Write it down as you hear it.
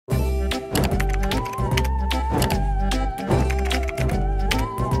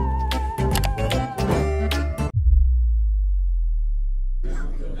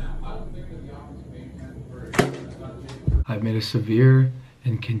I've made a severe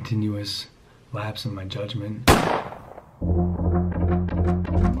and continuous lapse in my judgment. I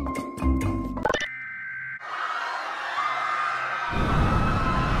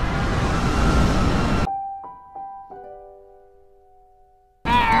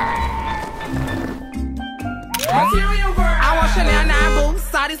want Chanel 9 boots.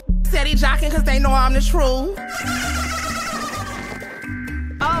 Saw this steady jocking cause they know I'm the truth.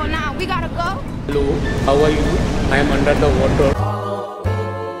 Oh, now we gotta go? Hello, how are you? I am under the water.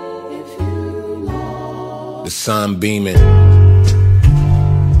 The sun beaming.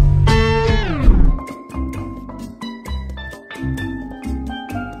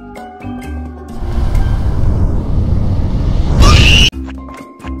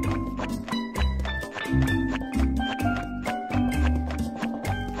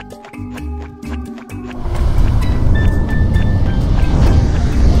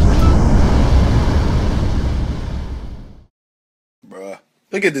 Bruh,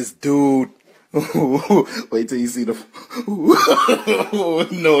 look at this dude. Wait till you see the.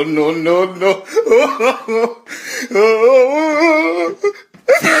 No, no, no, no.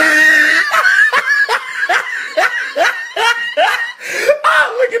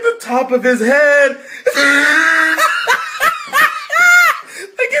 Look at the top of his head.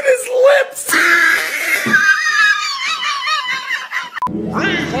 Look at his lips.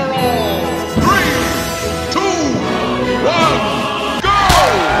 Free for all! 3, 2, 1, go!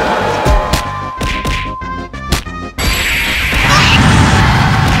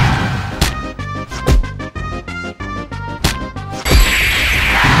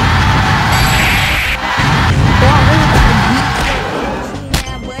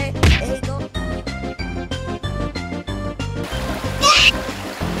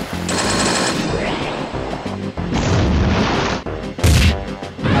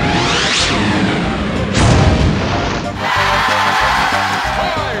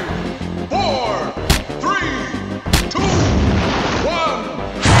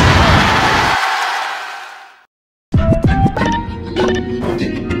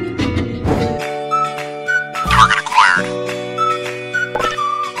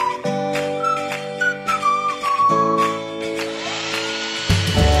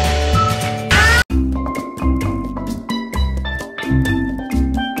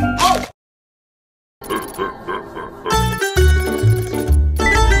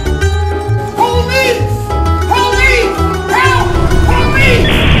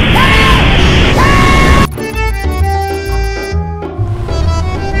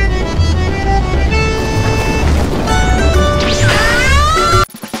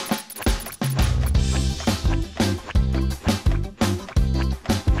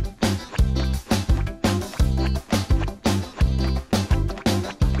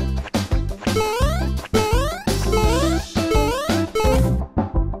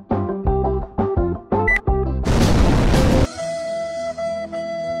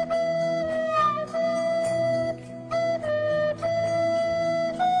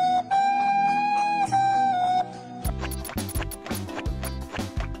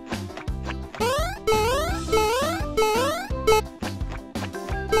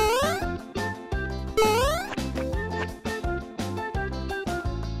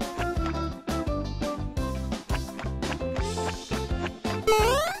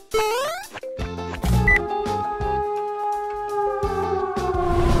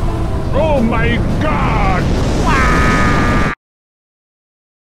 Oh my God!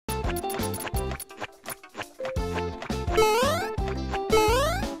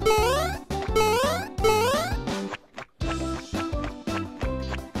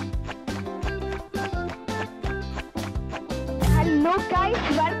 Hello guys,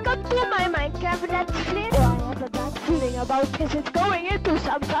 welcome to my Minecraft Let's Play. Oh, I have a bad feeling about this. It's going into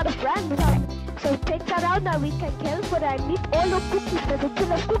some sort of random. So pick around that we can kill, but I need all the cookies, the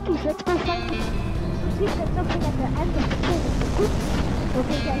ridiculous cookies. Let's go find them. See if there's something at the end of the chain of the cookies.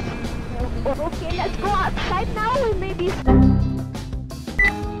 Okay guys, okay, let's go outside now and maybe...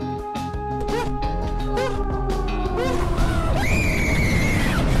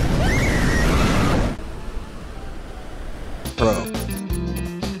 Bro.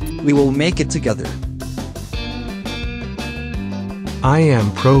 We will make it together. I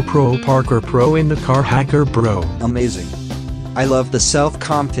am Pro Parker Pro in the car hacker bro. Amazing. I love the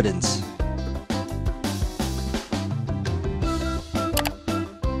self-confidence.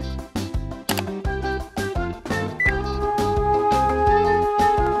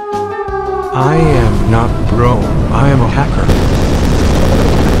 I am not bro, I am a hacker.